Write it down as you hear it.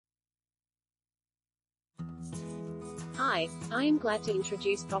Hi, I am glad to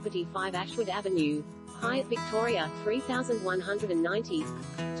introduce property 5 Ashwood Avenue, Highett, Victoria, 3190.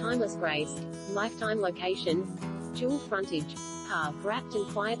 Timeless grace. Lifetime location. Dual frontage. Park wrapped and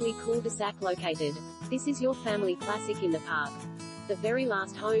quietly cul-de-sac located. This is your family classic in the park. The very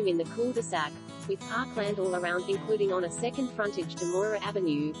last home in the cul-de-sac, with parkland all around including on a second frontage to Moira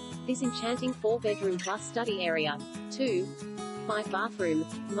Avenue. This enchanting 4-bedroom plus study area. 5-bathroom,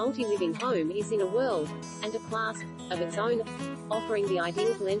 multi-living home is in a world, and a class, of its own, offering the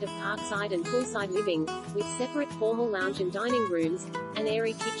ideal blend of parkside and poolside living, with separate formal lounge and dining rooms, an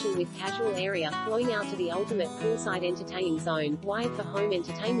airy kitchen with casual area flowing out to the ultimate poolside entertaining zone, wired for home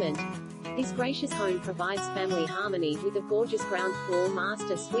entertainment. This gracious home provides family harmony with a gorgeous ground floor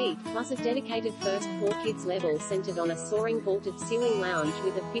master suite, plus a dedicated first floor kids level centered on a soaring vaulted ceiling lounge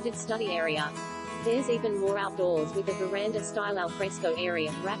with a fitted study area. There's even more outdoors with a veranda-style alfresco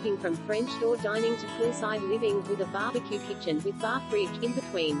area wrapping from French door dining to poolside living with a barbecue kitchen with bar fridge in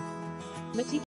between.